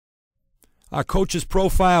Our coach's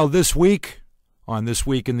profile this week on This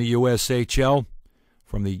Week in the USHL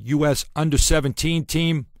from the U.S. Under-17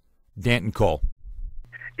 team, Danton Cole.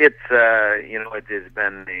 It's it's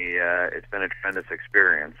been a tremendous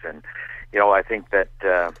experience, and I think that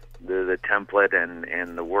the template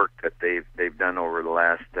and the work that they've done over the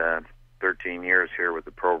last 13 years here with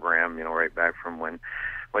the program, right back from when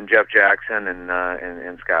Jeff Jackson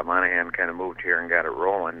and Scott Monahan kind of moved here and got it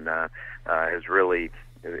rolling, has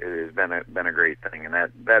been a great thing, and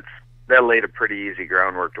that laid a pretty easy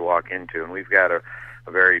groundwork to walk into, and we've got a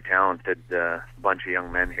very talented bunch of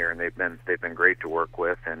young men here, and they've been great to work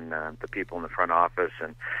with, and the people in the front office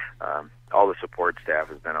and all the support staff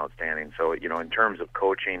has been outstanding. So in terms of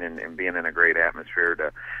coaching and being in a great atmosphere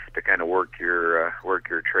to kind of work your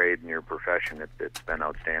trade and your profession, it's been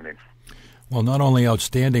outstanding. Well, not only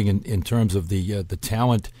outstanding in terms of the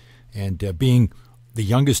talent and being the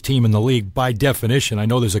youngest team in the league by definition. I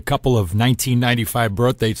know there's a couple of 1995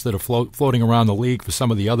 birth dates that are floating around the league for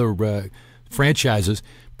some of the other franchises,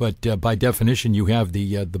 but by definition, you have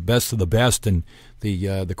the best of the best and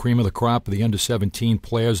the cream of the crop of the under-17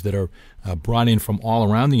 players that are brought in from all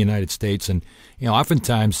around the United States. And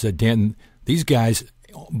oftentimes, Danton, these guys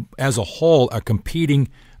as a whole are competing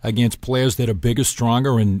against players that are bigger,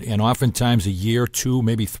 stronger, and oftentimes a year, 2,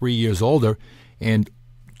 maybe 3 years older. And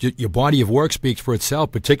your body of work speaks for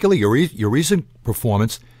itself, particularly your recent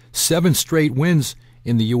performance, 7 straight wins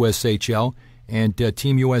in the USHL. And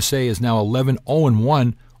Team USA is now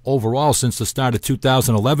 11-0-1 overall since the start of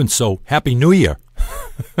 2011. So Happy New Year!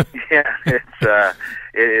 Yeah,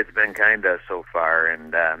 it's been kind of so far,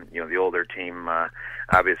 and the older team,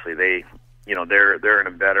 obviously they're in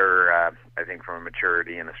a better, I think, from a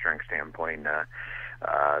maturity and a strength standpoint,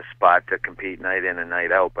 spot to compete night in and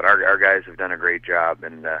night out. But our guys have done a great job,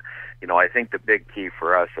 and I think the big key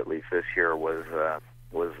for us, at least this year, was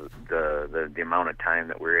the amount of time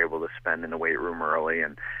that we were able to spend in the weight room early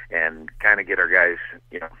and kind of get our guys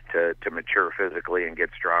to mature physically and get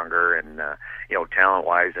stronger, and talent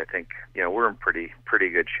wise I think we're in pretty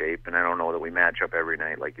good shape, and I don't know that we match up every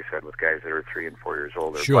night like you said with guys that are 3 and 4 years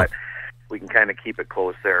older. Sure. But we can kind of keep it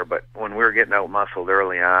close there. But when we're getting out muscled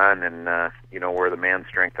early on, and where the man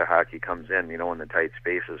strength of hockey comes in, in the tight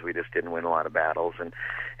spaces, we just didn't win a lot of battles, and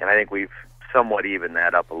I think we've somewhat even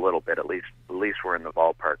that up a little bit. At least we're in the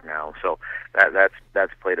ballpark now. So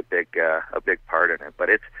that's played a big part in it. But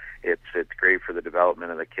it's great for the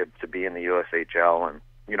development of the kids to be in the USHL,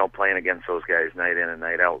 and playing against those guys night in and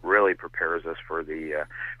night out really prepares us for the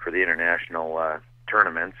international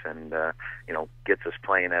tournaments, and gets us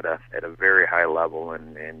playing at a very high level,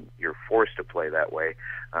 and you're forced to play that way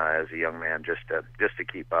as a young man just to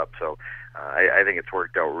keep up. So I think it's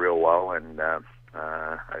worked out real well, and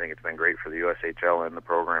I think it's been great for the USHL and the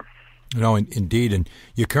program. Indeed, and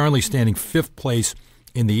you're currently standing 5th place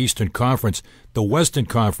in the Eastern Conference. The Western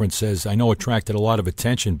Conference has, I know, attracted a lot of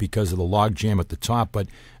attention because of the logjam at the top, but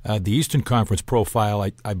the Eastern Conference profile,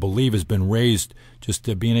 I believe, has been raised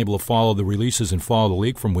just being able to follow the releases and follow the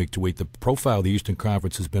league from week to week. The profile of the Eastern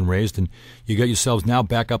Conference has been raised, and you got yourselves now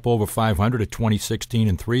back up over 500 at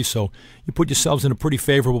 20-16-3, so you put yourselves in a pretty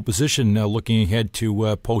favorable position looking ahead to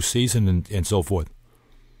postseason and so forth.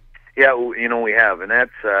 Yeah, we have, and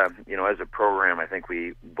that's as a program, I think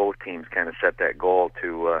both teams kind of set that goal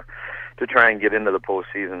to try and get into the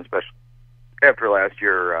postseason, especially after last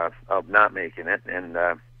year of not making it, and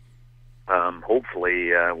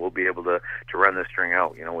hopefully we'll be able to run this string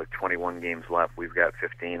out. With 21 games left, we've got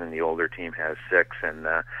 15, and the older team has 6, and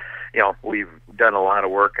we've done a lot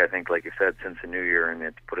of work, I think, like you said, since the new year, and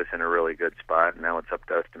it's put us in a really good spot. And now it's up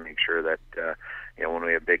to us to make sure that when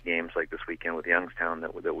we have big games like this weekend with Youngstown,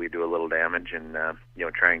 that we do a little damage and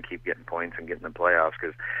try and keep getting points and getting the playoffs.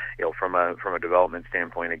 Because from a development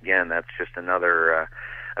standpoint, again, that's just another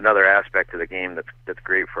aspect of the game that's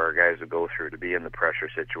great for our guys to go through, to be in the pressure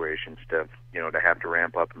situations, to have to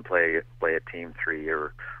ramp up and play a team 3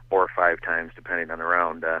 or 4 or 5 times depending on the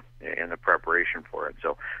round in the preparation for it.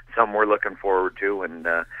 So something we're looking forward to, and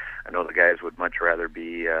I know the guys would much rather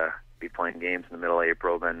be playing games in the middle of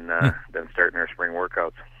April than starting our spring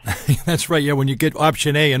workouts. That's right. Yeah, when you get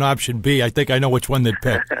option A and option B, I think I know which one they'd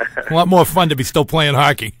pick. A lot more fun to be still playing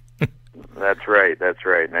hockey. That's right.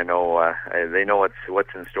 And I know they know what's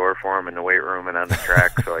in store for them in the weight room and on the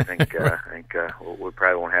track. So I think we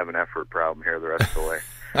probably won't have an effort problem here the rest of the way.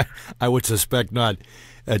 I would suspect not.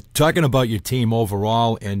 Talking about your team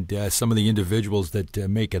overall and some of the individuals that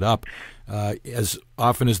make it up, as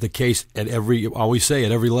often is the case at every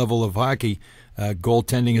level of hockey,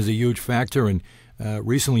 goaltending is a huge factor. And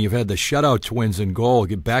recently you've had the shutout twins in goal,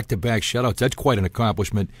 get back-to-back shutouts. That's quite an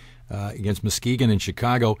accomplishment. against Muskegon in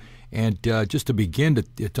Chicago. And just to begin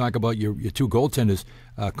to talk about your two goaltenders,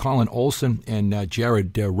 Colin Olson and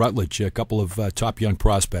Jared Rutledge, a couple of top young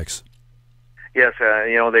prospects. Yes,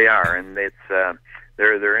 they are, and it's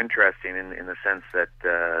they're interesting in the sense that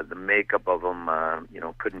the makeup of them,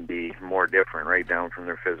 couldn't be more different, right down from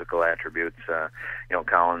their physical attributes.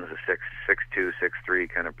 Colin's a 6'2", 6'3",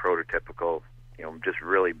 kind of prototypical, just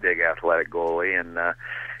really big athletic goalie, and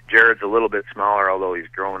Jared's a little bit smaller, although he's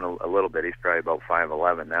grown a little bit. He's probably about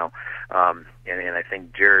 5'11" now, and I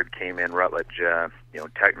think Jared came in Rutledge,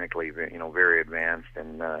 technically, very advanced,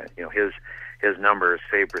 and his numbers,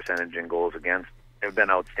 save percentage, and goals against have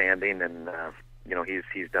been outstanding, and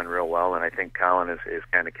he's done real well, and I think Colin is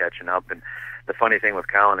kind of catching up. And the funny thing with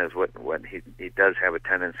Colin is what he does have a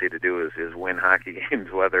tendency to do is win hockey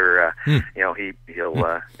games. Whether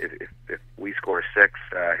he'll if we score 6,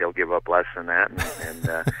 he'll give up less than that,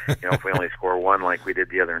 and if we only score 1 like we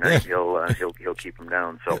did the other night, he'll keep them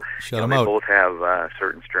down. So Shut him they out. both have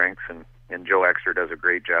certain strengths, and Joe Exter does a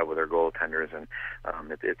great job with our goaltenders, and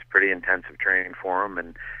it's pretty intensive training for them,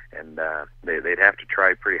 and they'd have to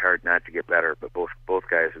try pretty hard not to get better, but both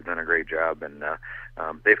guys have done a great job, and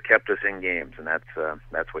they've kept us in games, and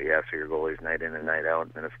that's what you ask for your goalies night in and night out.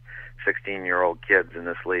 And if 16-year-old kids in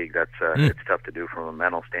this league, it's tough to do from a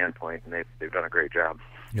mental standpoint, and they've done a great job.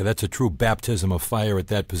 Yeah, that's a true baptism of fire at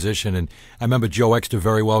that position. And I remember Joe Exter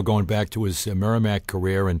very well going back to his Merrimack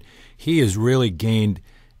career, and he has really gained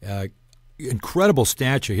incredible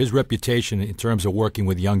stature, his reputation in terms of working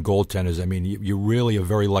with young goaltenders. I mean, you really are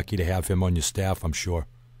very lucky to have him on your staff, I'm sure.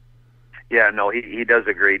 Yeah, no, he does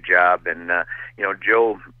a great job, and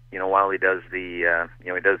Joe, while he does the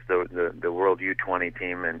World U20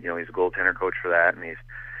 team, and he's a goaltender coach for that, and he's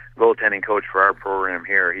goaltending coach for our program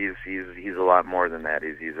here. He's a lot more than that.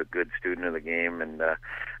 He's a good student of the game, and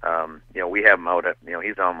we have him out at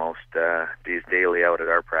he's almost he's daily out at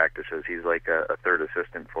our practices. He's like a third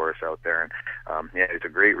assistant for us out there, and he's a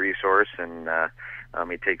great resource, and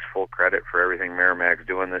he takes full credit for everything Merrimack's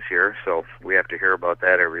doing this year. So we have to hear about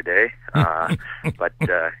that every day. But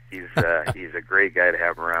he's a great guy to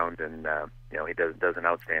have around, and he does an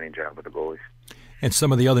outstanding job with the goalies. And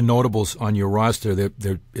some of the other notables on your roster,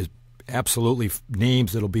 there is absolutely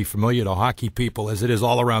names that'll be familiar to hockey people, as it is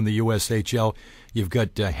all around the USHL. You've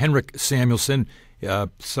got Henrik Samuelsson,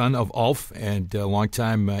 son of Ulf, and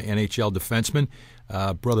longtime NHL defenseman.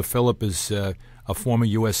 Brother Philip is a former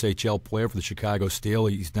USHL player for the Chicago Steel.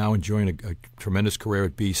 He's now enjoying a tremendous career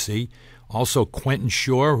at BC. Also, Quentin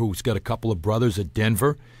Shore, who's got a couple of brothers at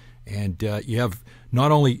Denver. And you have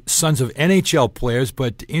not only sons of NHL players,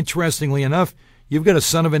 but interestingly enough, you've got a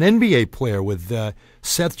son of an NBA player with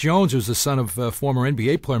Seth Jones, who's the son of a former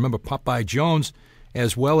NBA player. Remember Popeye Jones,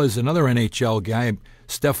 as well as another NHL guy,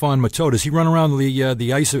 Stefan Matteau. Does he run around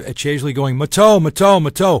the ice occasionally going, Matteau, Matteau,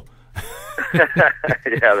 Matteau?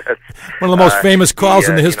 Yeah, that's one of the most famous calls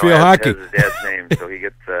in the history of hockey. Has his dad's name, so he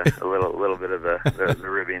gets a little bit of the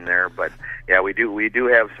ribbing there. But yeah, we do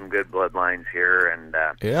have some good bloodlines here, and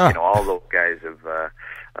all those guys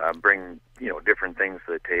have bring different things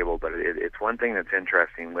to the table. But it's one thing that's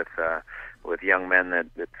interesting with young men that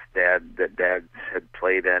dads had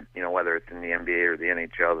played at, whether it's in the NBA or the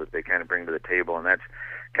NHL, that they kind of bring to the table, and that's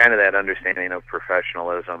kind of that understanding of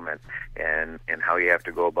professionalism and how you have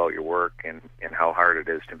to go about your work and how hard it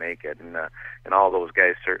is to make it, and all those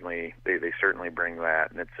guys certainly they certainly bring that,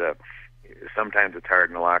 and it's sometimes it's hard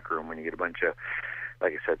in the locker room when you get a bunch of,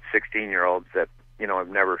 like I said, 16-year-olds that have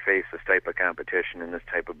never faced this type of competition and this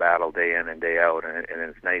type of battle day in and day out, and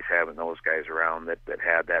it's nice having those guys around that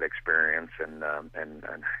had that experience and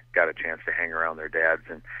got a chance to hang around their dads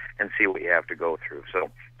and see what you have to go through. So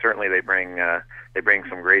certainly they bring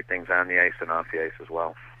some great things on the ice and off the ice as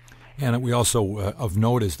well. And we also of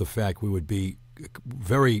note is the fact we would be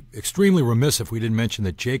extremely remiss if we didn't mention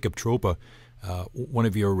that Jacob Troupa, one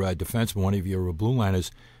of your defensemen, one of your blue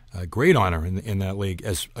liners, great honor in that league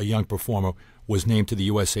as a young performer, was named to the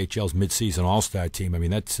USHL's midseason All-Star team. I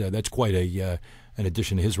mean, that's quite an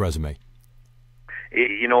addition to his resume.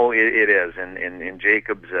 It is, and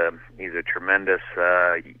Jacob's he's a tremendous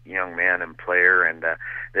young man and player, and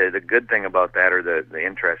the good thing about that, or the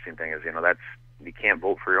interesting thing, is that's you can't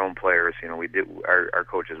vote for your own players. We do our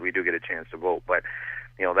coaches, we do get a chance to vote, but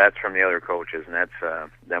that's from the other coaches, and that's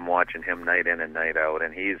them watching him night in and night out,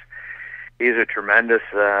 and he's a tremendous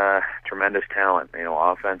talent,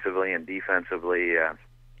 offensively and defensively.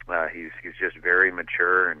 He's just very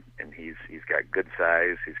mature, and he's got good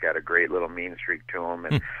size. He's got a great little mean streak to him,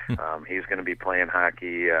 and he's going to be playing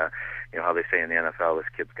hockey. You know how they say in the NFL, this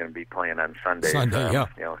kid's going to be playing on Sundays. Yeah.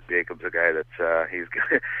 You know, Jacob's a guy that's he's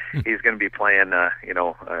going to be playing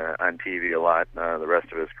on TV a lot the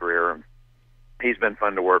rest of his career. And he's been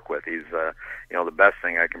fun to work with. He's you know, the best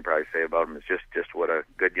thing I can probably say about him is just what a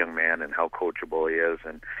good young man and how coachable he is,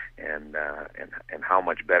 and how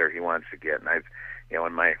much better he wants to get. And I've, you know,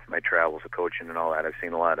 in my travels of coaching and all that, I've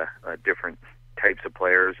seen a lot of different types of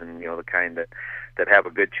players, and you know, the kind that have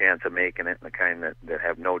a good chance of making it, and the kind that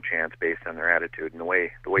have no chance based on their attitude and the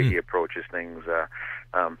way he approaches things.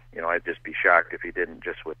 You know, I'd just be shocked if he didn't,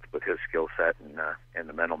 just with his skill set and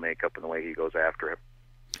the mental makeup and the way he goes after it.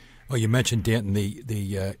 Well, you mentioned, Danton,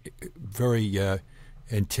 the very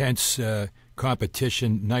intense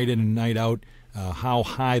competition night in and night out, how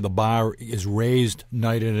high the bar is raised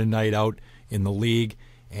night in and night out in the league,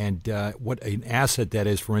 and what an asset that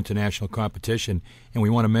is for international competition. And we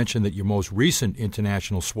want to mention that your most recent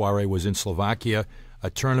international soiree was in Slovakia, a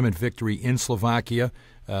tournament victory in Slovakia,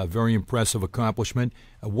 very impressive accomplishment.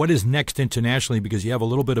 What is next internationally? Because you have a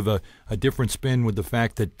little bit of a different spin with the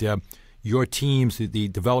fact that your teams, the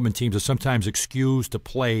development teams, are sometimes excused to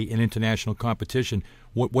play in international competition.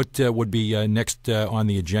 What would be next on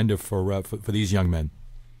the agenda for these young men?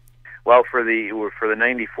 Well, for the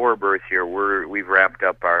 '94 birth year, we've wrapped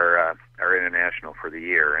up our international for the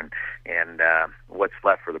year, and what's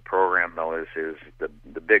left for the program though is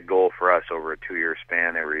the big goal for us over a 2-year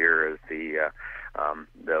span every year is the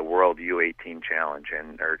World U18 Challenge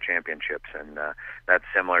or Championships, and that's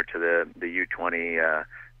similar to the U20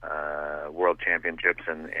 World Championships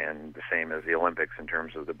and the same as the Olympics in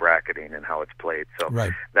terms of the bracketing and how it's played. So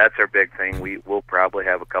right. That's our big thing. We'll probably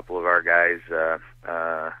have a couple of our guys,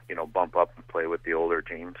 bump up and play with the older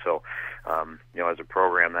team. So, as a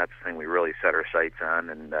program, that's the thing we really set our sights on,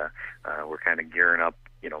 and we're kind of gearing up,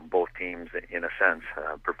 both teams in a sense,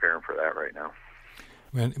 preparing for that right now.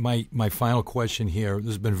 Man, my final question here, this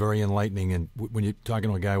has been very enlightening, and when you're talking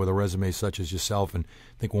to a guy with a resume such as yourself, and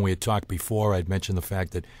I think when we had talked before, I'd mentioned the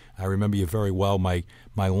fact that I remember you very well, my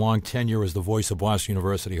long tenure as the voice of Boston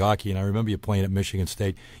University hockey, and I remember you playing at Michigan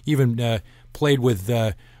State, even played with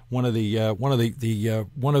one of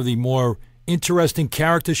the more interesting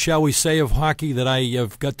characters, shall we say, of hockey that I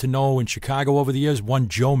have got to know in Chicago over the years, one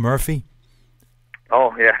Joe Murphy.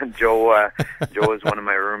 Oh yeah, Joe was one of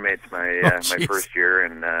my roommates my first year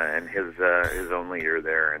and his only year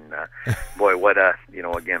there, and boy, what a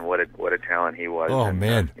talent he was. Oh and,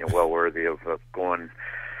 man, well worthy of going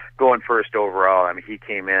first overall. I mean, he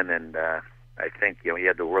came in and I think he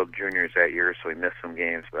had the World Juniors that year, so he missed some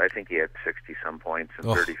games, but I think he had 60 some points in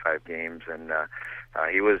 35 games, and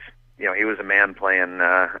he was. He was a man playing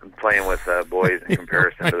with boys in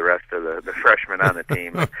comparison to the rest of the freshmen on the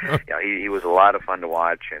team. He was a lot of fun to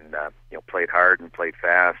watch, and played hard and played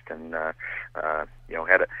fast, and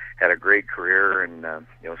had a great career, and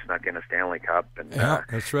snuck in a Stanley Cup, and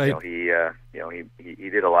that's right. He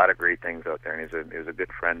did a lot of great things out there, and he was a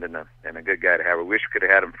good friend and a good guy to have. I wish we could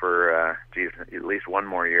have had him for at least one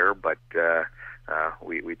more year, but.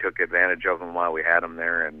 We took advantage of him while we had him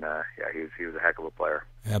there, and he was a heck of a player.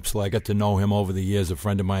 Absolutely. I got to know him over the years. A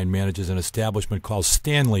friend of mine manages an establishment called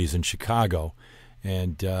Stanley's in Chicago,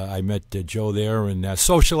 and I met Joe there and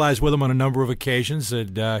socialized with him on a number of occasions,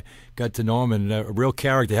 and got to know him, and a real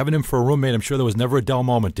character. Having him for a roommate, I'm sure there was never a dull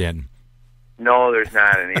moment, Danton. No, there's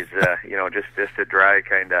not, and he's just a dry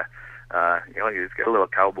kind of he's got a little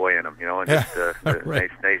cowboy in him, and just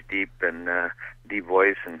right. nice deep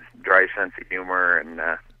voice and dry sense of humor, and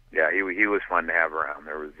he was fun to have around.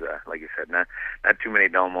 There was, like you said, not too many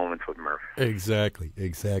dull moments with Murph. Exactly.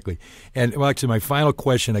 And well, actually, my final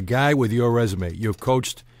question: a guy with your resume, you've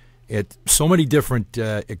coached at so many different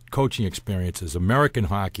coaching experiences: American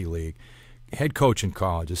Hockey League, head coach in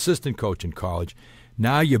college, assistant coach in college.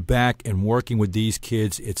 Now you're back and working with these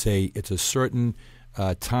kids. It's a certain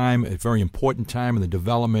time, a very important time in the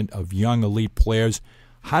development of young elite players.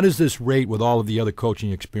 How does this rate with all of the other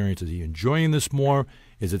coaching experiences? Are you enjoying this more?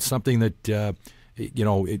 Is it something that,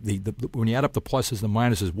 when you add up the pluses and the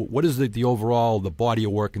minuses, what is the overall, the body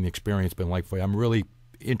of work and the experience been like for you? I'm really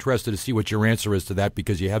interested to see what your answer is to that,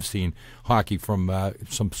 because you have seen hockey from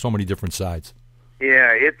so many different sides.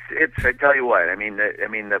 Yeah, it's. I tell you what. I mean,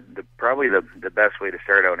 probably the best way to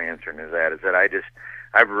start out answering is that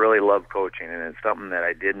I've really loved coaching, and it's something that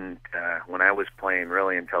I didn't when I was playing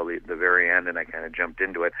really until the very end, and I kind of jumped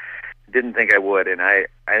into it. Didn't think I would, and I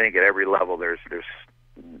think at every level there's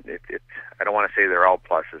I don't want to say they're all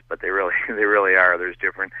pluses, but they really are. There's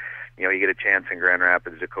different you get a chance in Grand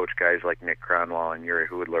Rapids to coach guys like Nick Cronwall and Yuri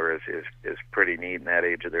Hoodler is pretty neat in that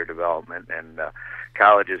age of their development. And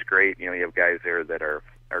college is great. You have guys there that are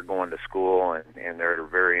going to school, and they're at a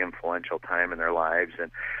very influential time in their lives.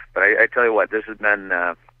 But I tell you what, this has been,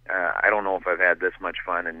 I don't know if I've had this much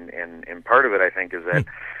fun, and part of it, I think, is that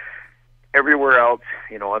everywhere else,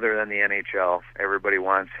 other than the NHL, everybody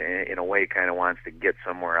wants, in a way, kind of wants to get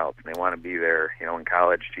somewhere else, and they want to be there. In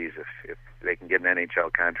college, geez, if they can get an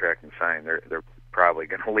NHL contract and sign, they're probably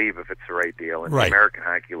going to leave if it's the right deal. In the American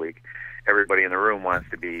Hockey League, everybody in the room wants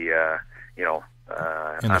to be, on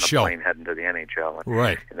a plane heading to the NHL.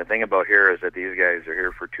 And the thing about here is that these guys are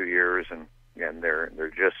here for 2 years, and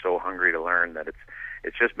they're just so hungry to learn that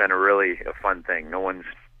it's just been a fun thing. No one's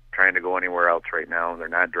trying to go anywhere else right now. They're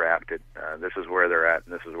not drafted. This is where they're at,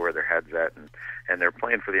 and this is where their head's at, and they're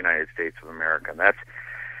playing for the United States of America. And that's,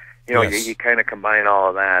 you kind of combine all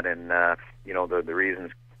of that, and the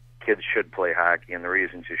reasons kids should play hockey and the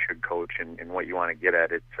reasons you should coach and what you want to get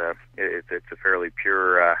at. It's a fairly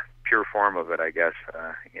pure form of it, I guess,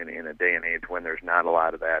 in a day and age when there's not a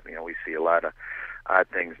lot of that. We see a lot of odd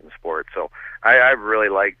things in sports. So I've really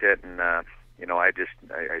liked it, and I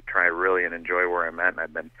try really and enjoy where I'm at, and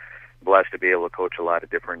I've been blessed to be able to coach a lot of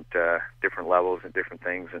different levels and different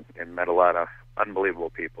things, and met a lot of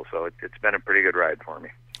unbelievable people. So it's been a pretty good ride for me.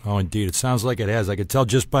 Oh, indeed. It sounds like it has. I could tell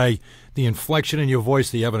just by the inflection in your voice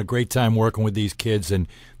that you're having a great time working with these kids and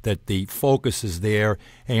that the focus is there.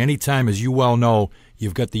 Hey, anytime, as you well know,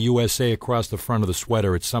 you've got the USA across the front of the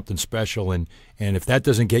sweater, it's something special. And if that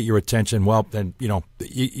doesn't get your attention, well, then,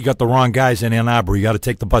 you got the wrong guys in Ann Arbor. You got to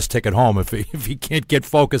take the bus ticket home if you can't get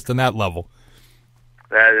focused on that level.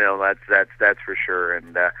 That's for sure.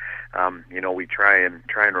 And we try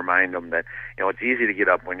and remind them that it's easy to get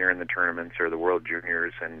up when you're in the tournaments or the World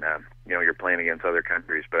Juniors, and you're playing against other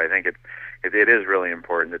countries. But I think it is really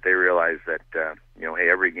important that they realize that hey,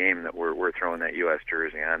 every game that we're throwing that U.S.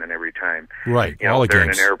 jersey on, and every time all they're games. In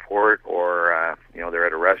an airport or they're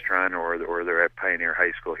at a restaurant or they're at Pioneer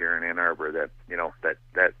High School here in Ann Arbor,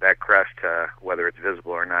 that crest, whether it's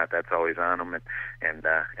visible or not, that's always on them,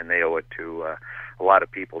 and they owe it to a lot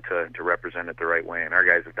of people to represent it the right way, and our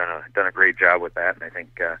guys have done a great job with that. And I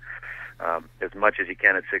think as much as you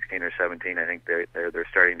can at 16 or 17, I think they're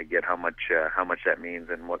starting to get how much that means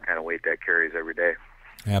and what kind of weight that carries every day.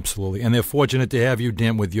 Absolutely, and they're fortunate to have you,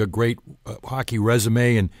 Dan, with your great hockey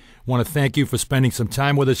resume, and want to thank you for spending some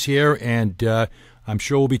time with us here. And I'm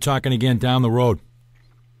sure we'll be talking again down the road.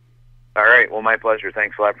 All right. Well, my pleasure.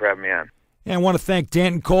 Thanks a lot for having me on. And I want to thank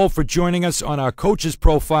Danton Cole for joining us on our coaches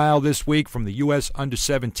profile this week from the U.S.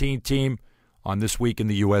 Under-17 team on This Week in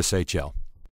the USHL.